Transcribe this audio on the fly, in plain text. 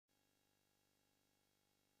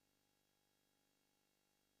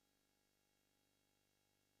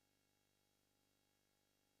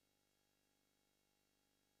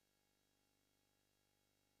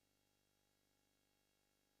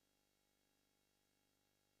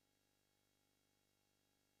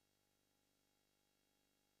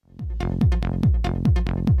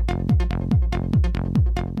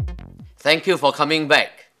Thank you for coming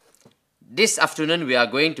back. This afternoon we are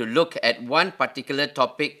going to look at one particular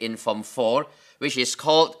topic in Form 4, which is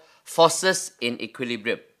called forces in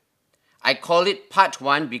equilibrium. I call it Part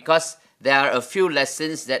 1 because there are a few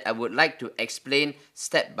lessons that I would like to explain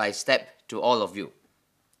step by step to all of you.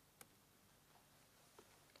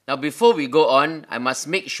 Now before we go on, I must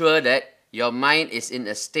make sure that your mind is in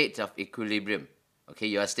a state of equilibrium. Okay,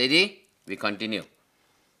 you are steady? We continue.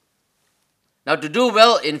 Now to do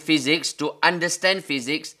well in physics, to understand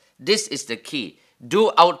physics, this is the key.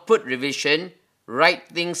 Do output revision, write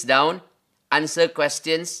things down, answer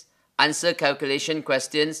questions, answer calculation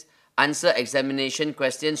questions, answer examination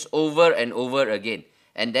questions over and over again.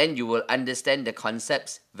 And then you will understand the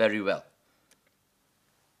concepts very well.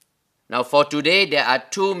 Now for today, there are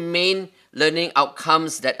two main learning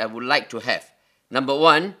outcomes that I would like to have. Number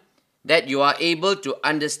one, that you are able to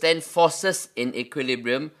understand forces in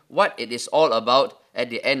equilibrium, what it is all about at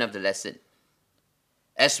the end of the lesson.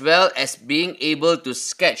 As well as being able to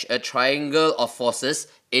sketch a triangle of forces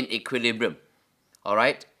in equilibrium.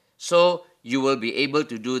 Alright, so you will be able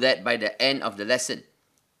to do that by the end of the lesson.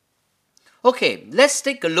 Okay, let's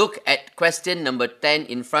take a look at question number 10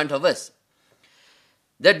 in front of us.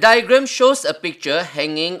 The diagram shows a picture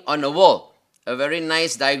hanging on a wall. A very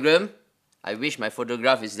nice diagram. I wish my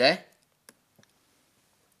photograph is there.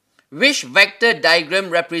 Which vector diagram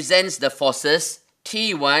represents the forces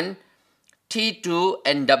T1, T2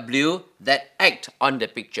 and W that act on the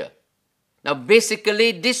picture? Now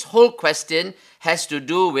basically this whole question has to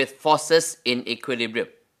do with forces in equilibrium.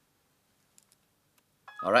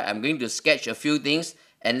 Alright, I'm going to sketch a few things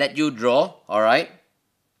and let you draw, alright?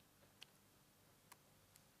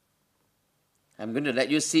 I'm going to let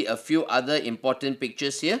you see a few other important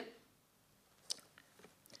pictures here.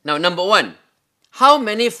 Now number one, how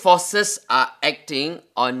many forces are acting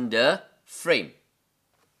on the frame?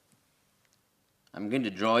 I'm going to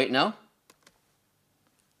draw it now.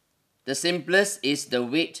 The simplest is the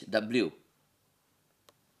weight W.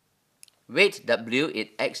 Weight W,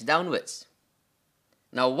 it acts downwards.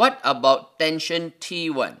 Now what about tension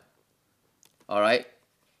T1? Alright.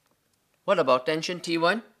 What about tension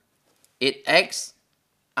T1? It acts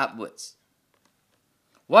upwards.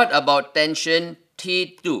 What about tension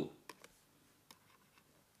T2?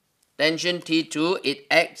 Tension T2, it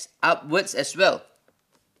acts upwards as well.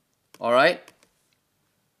 Alright.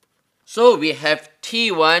 So we have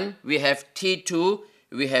T1, we have T2,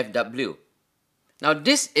 we have W. Now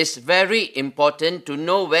this is very important to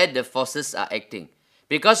know where the forces are acting.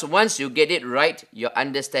 Because once you get it right, your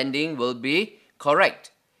understanding will be correct.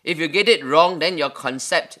 If you get it wrong, then your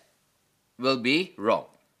concept will be wrong.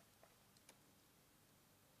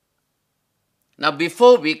 Now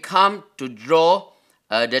before we come to draw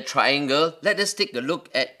the triangle, let us take a look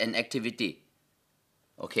at an activity.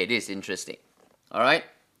 Okay, this is interesting. Alright.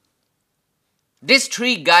 These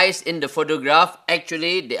three guys in the photograph,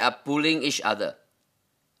 actually they are pulling each other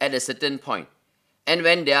at a certain point. And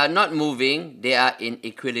when they are not moving, they are in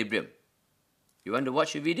equilibrium. You want to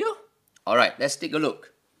watch the video? Alright, let's take a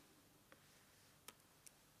look.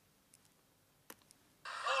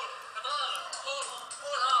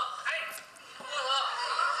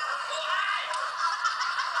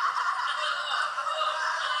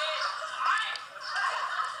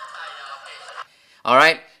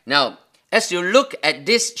 Alright, now as you look at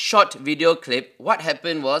this short video clip, what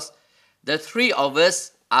happened was the three of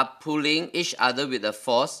us are pulling each other with a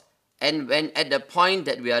force, and when at the point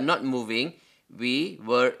that we are not moving, we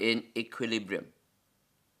were in equilibrium.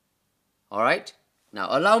 Alright, now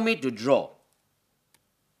allow me to draw.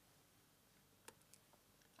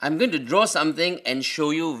 I'm going to draw something and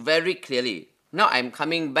show you very clearly. Now I'm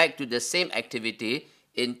coming back to the same activity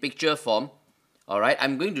in picture form. Alright,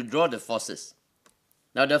 I'm going to draw the forces.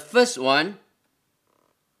 Now the first one,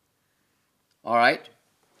 alright,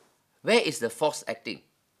 where is the force acting?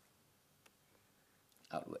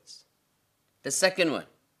 Outwards. The second one,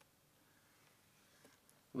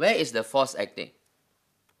 where is the force acting?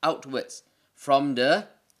 Outwards, from the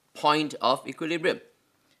point of equilibrium.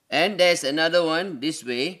 And there's another one this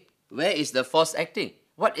way, where is the force acting?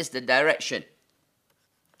 What is the direction?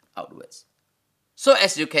 Outwards. So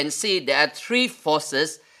as you can see, there are three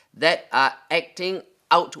forces that are acting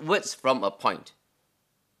outwards from a point.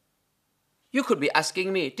 You could be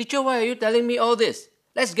asking me, teacher, why are you telling me all this?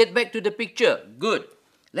 Let's get back to the picture. Good.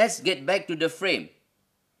 Let's get back to the frame.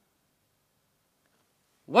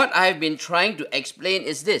 What I've been trying to explain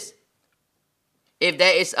is this. If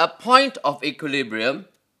there is a point of equilibrium,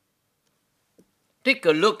 take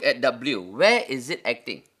a look at W. Where is it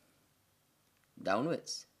acting?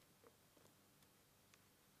 Downwards.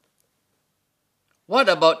 What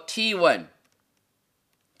about T1?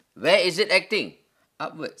 Where is it acting?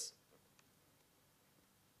 Upwards.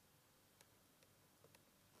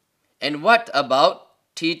 And what about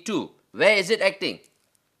T2? Where is it acting?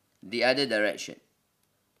 The other direction.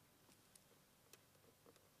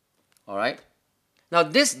 Alright. Now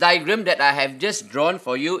this diagram that I have just drawn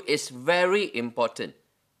for you is very important.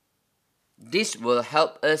 This will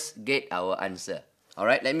help us get our answer.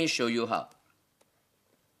 Alright, let me show you how.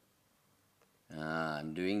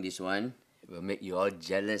 I'm doing this one. It will make you all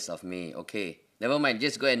jealous of me. Okay, never mind.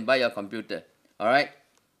 Just go and buy your computer. Alright?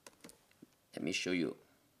 Let me show you.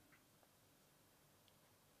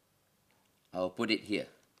 I'll put it here.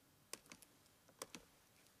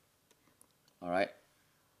 Alright.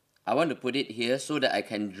 I want to put it here so that I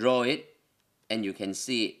can draw it and you can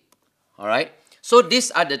see it. Alright. So these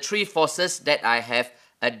are the three forces that I have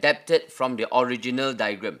adapted from the original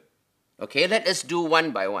diagram. Okay, let us do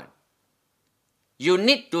one by one. You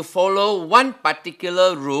need to follow one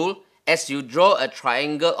particular rule as you draw a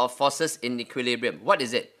triangle of forces in equilibrium. What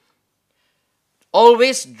is it?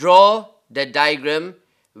 Always draw the diagram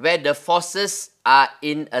where the forces are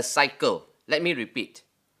in a cycle. Let me repeat.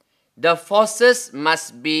 The forces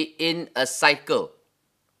must be in a cycle.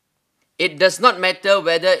 It does not matter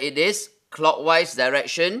whether it is clockwise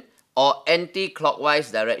direction or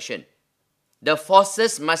anti-clockwise direction. The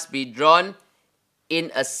forces must be drawn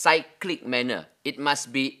in a cyclic manner. It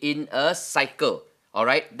must be in a cycle.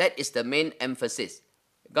 Alright, that is the main emphasis.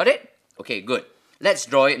 Got it? Okay, good. Let's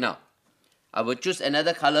draw it now. I will choose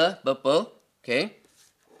another color, purple. Okay.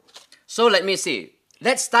 So let me see.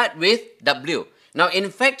 Let's start with W. Now, in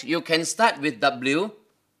fact, you can start with W,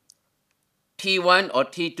 T1 or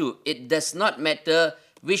T2. It does not matter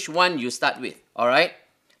which one you start with. Alright?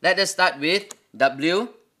 Let us start with W.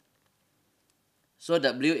 So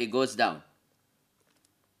W, it goes down.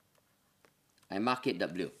 I mark it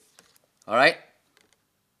W. Alright?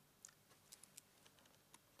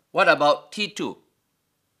 What about T2?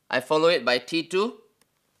 I follow it by T2.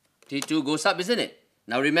 T2 goes up, isn't it?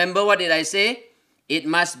 Now remember, what did I say? It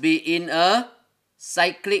must be in a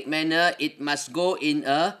cyclic manner. It must go in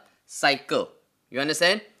a cycle. You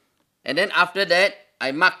understand? And then after that,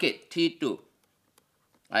 I mark it, T2.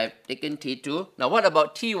 I've taken T2. Now what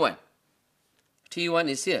about T1? T1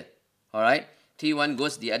 is here. Alright? T1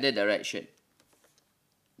 goes the other direction.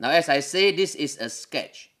 Now as I say, this is a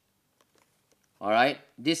sketch. Alright?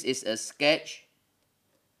 This is a sketch.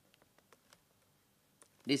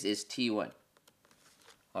 This is T1.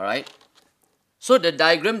 Alright? So the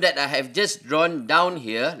diagram that I have just drawn down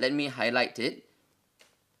here, let me highlight it.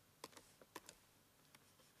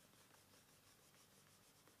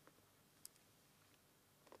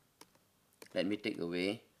 Let me take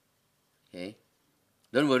away. Okay.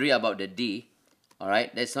 Don't worry about the D.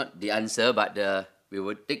 Alright, that's not the answer, but we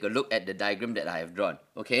will take a look at the diagram that I have drawn.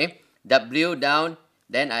 Okay. W down,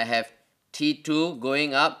 then I have T2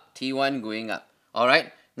 going up, T1 going up.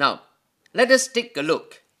 Alright. Now, let us take a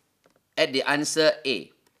look at the answer A.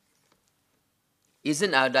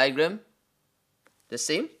 Isn't our diagram the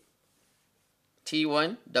same?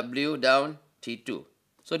 T1, W down, T2.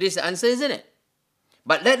 So this is the answer, isn't it?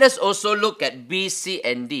 But let us also look at B, C,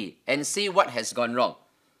 and D and see what has gone wrong.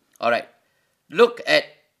 Alright. Look at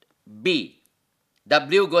B.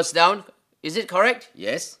 W goes down. Is it correct?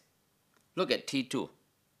 Yes. Look at T2.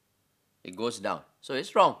 It goes down. So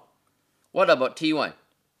it's wrong. What about T1?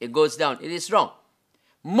 It goes down. It is wrong.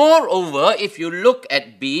 Moreover, if you look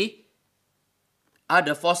at B, are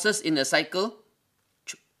the forces in a cycle?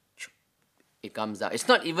 It comes down. It's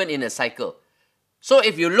not even in a cycle. So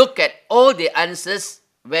if you look at all the answers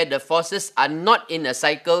where the forces are not in a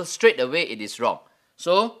cycle, straight away it is wrong.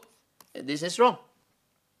 So this is wrong.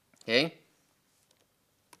 Okay.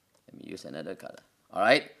 Let me use another color.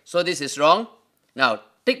 Alright. So this is wrong. Now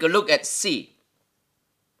take a look at C.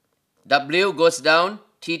 W goes down.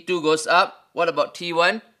 T2 goes up. What about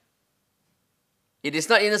T1? It is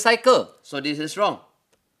not in a cycle. So this is wrong.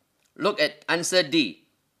 Look at answer D.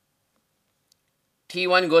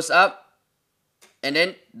 T1 goes up. And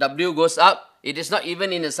then W goes up. It is not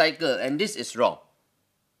even in a cycle. And this is wrong.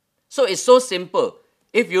 So it's so simple.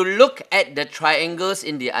 If you look at the triangles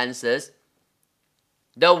in the answers,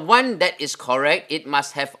 the one that is correct, it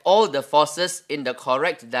must have all the forces in the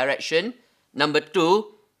correct direction. Number 2,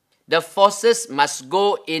 the forces must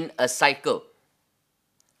go in a cycle.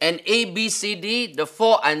 And A, B, C, D, the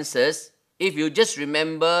 4 answers, if you just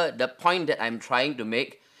remember the point that I'm trying to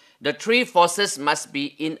make, the 3 forces must be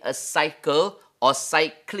in a cycle or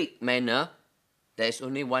cyclic manner. There is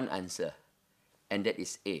only one answer, and that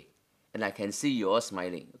is A. And I can see you all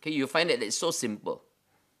smiling. Okay, you find that it's so simple.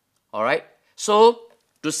 Alright? So,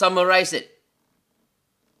 to summarize it,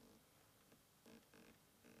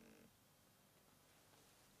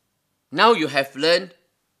 now you have learned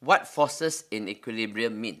what forces in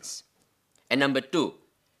equilibrium means. And number 2,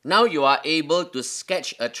 now you are able to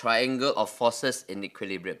sketch a triangle of forces in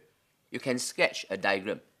equilibrium. You can sketch a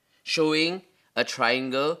diagram showing a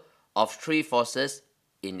triangle of 3 forces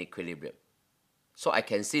in equilibrium. So I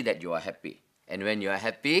can see that you are happy. And when you are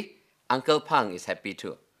happy, Uncle Pang is happy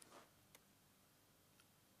too.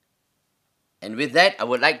 And with that, I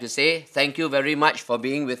would like to say thank you very much for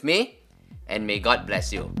being with me, and may God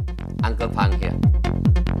bless you. Uncle Pang here.